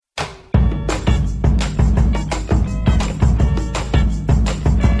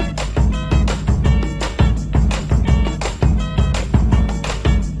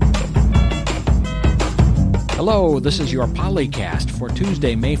Hello, this is your Policast for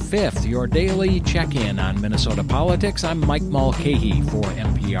Tuesday, May 5th, your daily check-in on Minnesota politics. I'm Mike Mulcahy for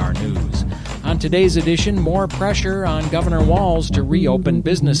NPR News. On today's edition, more pressure on Governor Walz to reopen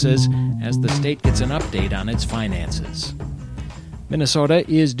businesses as the state gets an update on its finances. Minnesota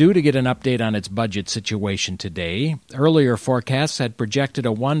is due to get an update on its budget situation today. Earlier forecasts had projected a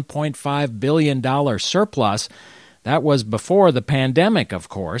 $1.5 billion surplus. That was before the pandemic, of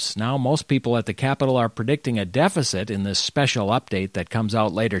course. Now most people at the Capitol are predicting a deficit in this special update that comes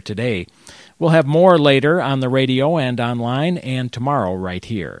out later today. We'll have more later on the radio and online, and tomorrow right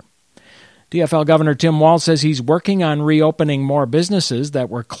here. DFL Governor Tim Walz says he's working on reopening more businesses that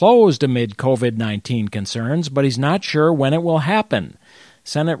were closed amid COVID-19 concerns, but he's not sure when it will happen.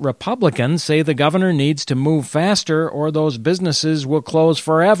 Senate Republicans say the governor needs to move faster or those businesses will close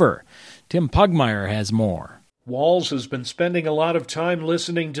forever. Tim Pugmire has more. Walz has been spending a lot of time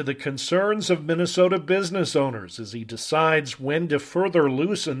listening to the concerns of Minnesota business owners as he decides when to further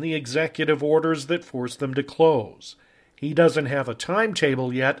loosen the executive orders that force them to close. He doesn't have a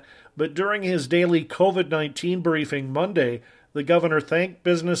timetable yet, but during his daily COVID-19 briefing Monday, the governor thanked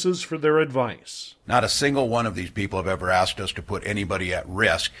businesses for their advice. Not a single one of these people have ever asked us to put anybody at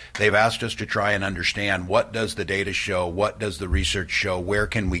risk. They've asked us to try and understand what does the data show, what does the research show, where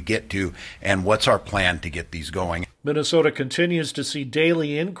can we get to, and what's our plan to get these going. Minnesota continues to see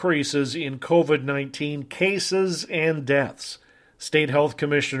daily increases in COVID-19 cases and deaths. State Health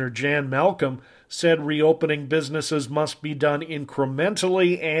Commissioner Jan Malcolm said reopening businesses must be done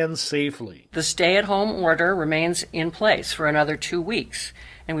incrementally and safely. The stay-at-home order remains in place for another 2 weeks,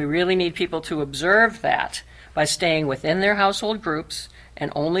 and we really need people to observe that by staying within their household groups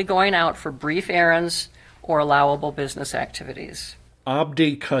and only going out for brief errands or allowable business activities.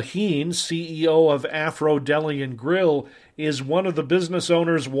 Abdi Kaheen, CEO of Afro Deli and Grill, is one of the business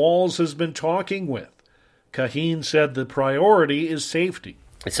owners Walz has been talking with. Kaheen said the priority is safety.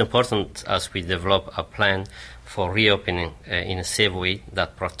 It's important as we develop a plan for reopening in a safe way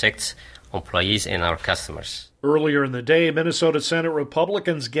that protects employees and our customers. Earlier in the day, Minnesota Senate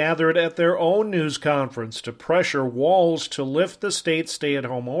Republicans gathered at their own news conference to pressure Walz to lift the state's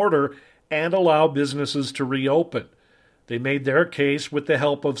stay-at-home order and allow businesses to reopen. They made their case with the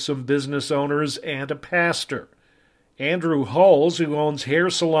help of some business owners and a pastor. Andrew Hulls, who owns hair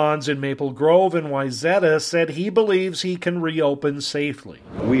salons in Maple Grove and Wayzata, said he believes he can reopen safely.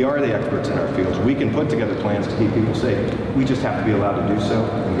 We are the experts in our fields. We can put together plans to keep people safe. We just have to be allowed to do so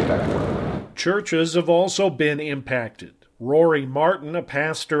and get back to work. Churches have also been impacted. Rory Martin, a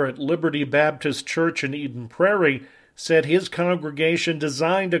pastor at Liberty Baptist Church in Eden Prairie, said his congregation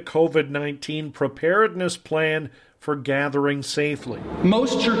designed a COVID-19 preparedness plan for gathering safely.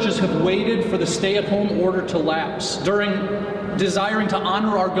 Most churches have waited for the stay-at-home order to lapse, desiring to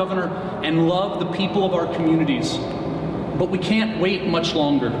honor our governor and love the people of our communities. But we can't wait much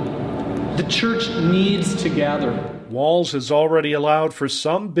longer. The church needs to gather. Walz has already allowed for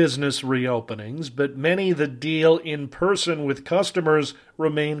some business reopenings, but many that deal in person with customers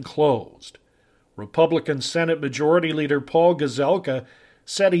remain closed. Republican Senate Majority Leader Paul Gazelka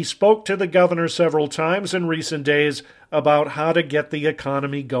said he spoke to the governor several times in recent days about how to get the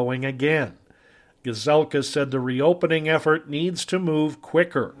economy going again. Gazelka said the reopening effort needs to move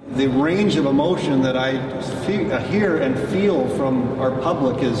quicker. The range of emotion that I hear and feel from our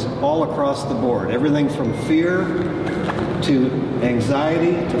public is all across the board. Everything from fear to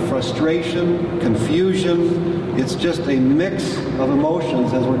anxiety to frustration, confusion. It's just a mix of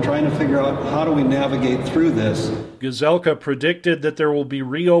emotions as we're trying to figure out how do we navigate through this. Gazelka predicted that there will be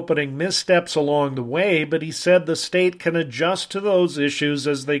reopening missteps along the way, but he said the state can adjust to those issues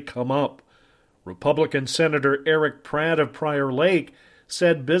as they come up. Republican Senator Eric Pratt of Prior Lake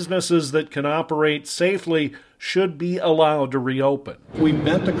said businesses that can operate safely should be allowed to reopen. We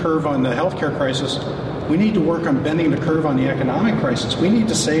bent the curve on the healthcare crisis. We need to work on bending the curve on the economic crisis. We need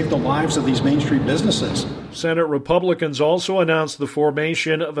to save the lives of these Main Street businesses. Senate Republicans also announced the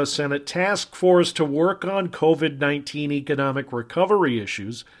formation of a Senate task force to work on COVID-19 economic recovery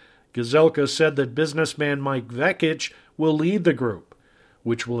issues. Gazelka said that businessman Mike Vekich will lead the group,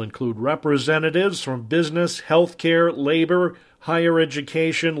 which will include representatives from business, healthcare, labor, higher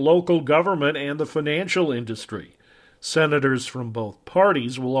education, local government, and the financial industry. Senators from both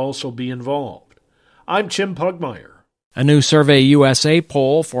parties will also be involved. I'm Tim Pugmire. A new Survey USA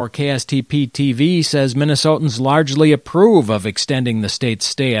poll for KSTP-TV says Minnesotans largely approve of extending the state's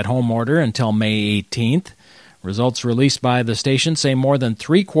stay-at-home order until May 18th. Results released by the station say more than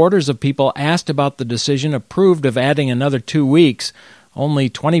three-quarters of people asked about the decision approved of adding another 2 weeks. Only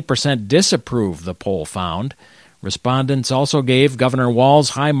 20% disapprove, the poll found. Respondents also gave Governor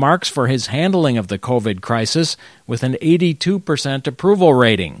Walz high marks for his handling of the COVID crisis with an 82% approval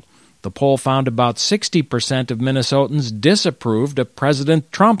rating. The poll found about 60% of Minnesotans disapproved of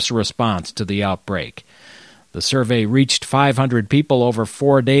President Trump's response to the outbreak. The survey reached 500 people over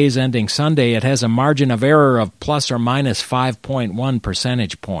 4 days ending Sunday. It has a margin of error of plus or minus 5.1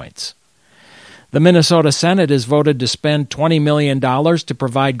 percentage points. The Minnesota Senate has voted to spend $20 million to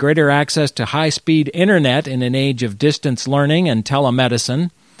provide greater access to high-speed internet in an age of distance learning and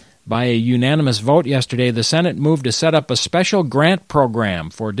telemedicine. By a unanimous vote yesterday, the Senate moved to set up a special grant program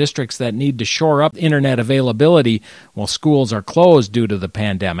for districts that need to shore up internet availability while schools are closed due to the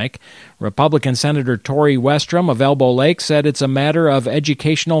pandemic. Republican Senator Tori Westrom of Elbow Lake said it's a matter of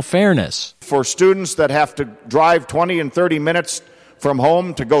educational fairness. For students that have to drive 20 and 30 minutes from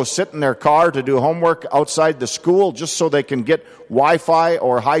home to go sit in their car to do homework outside the school just so they can get Wi-Fi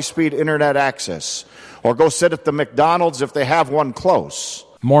or high-speed internet access, or go sit at the McDonald's if they have one close.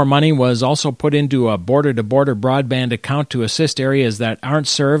 More money was also put into a border-to-border broadband account to assist areas that aren't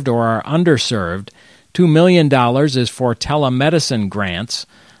served or are underserved. $2 million is for telemedicine grants.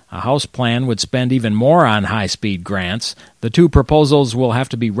 A House plan would spend even more on high-speed grants. The two proposals will have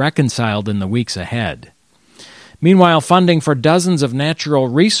to be reconciled in the weeks ahead. Meanwhile, funding for dozens of natural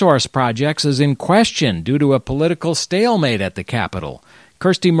resource projects is in question due to a political stalemate at the Capitol.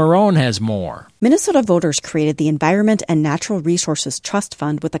 Kirsty Marone has more. Minnesota voters created the Environment and Natural Resources Trust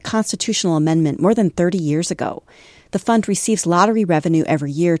Fund with a constitutional amendment more than 30 years ago. The fund receives lottery revenue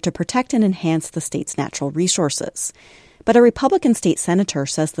every year to protect and enhance the state's natural resources. But a Republican state senator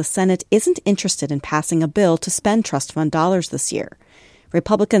says the Senate isn't interested in passing a bill to spend trust fund dollars this year.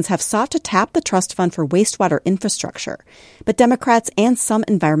 Republicans have sought to tap the trust fund for wastewater infrastructure, but Democrats and some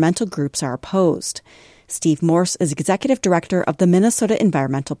environmental groups are opposed. Steve Morse is executive director of the Minnesota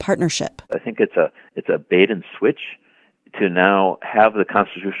Environmental Partnership. I think it's a bait and switch to now have the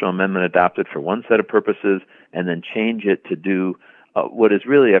constitutional amendment adopted for one set of purposes and then change it to do what is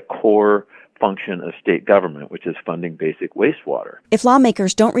really a core function of state government, which is funding basic wastewater. If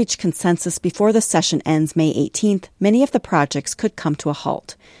lawmakers don't reach consensus before the session ends May 18th, many of the projects could come to a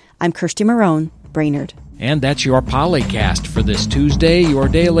halt. I'm Kirsty Marone, Brainerd. And that's your Policast for this Tuesday, your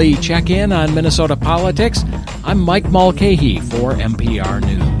daily check-in on Minnesota politics. I'm Mike Mulcahy for NPR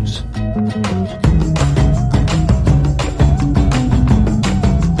News.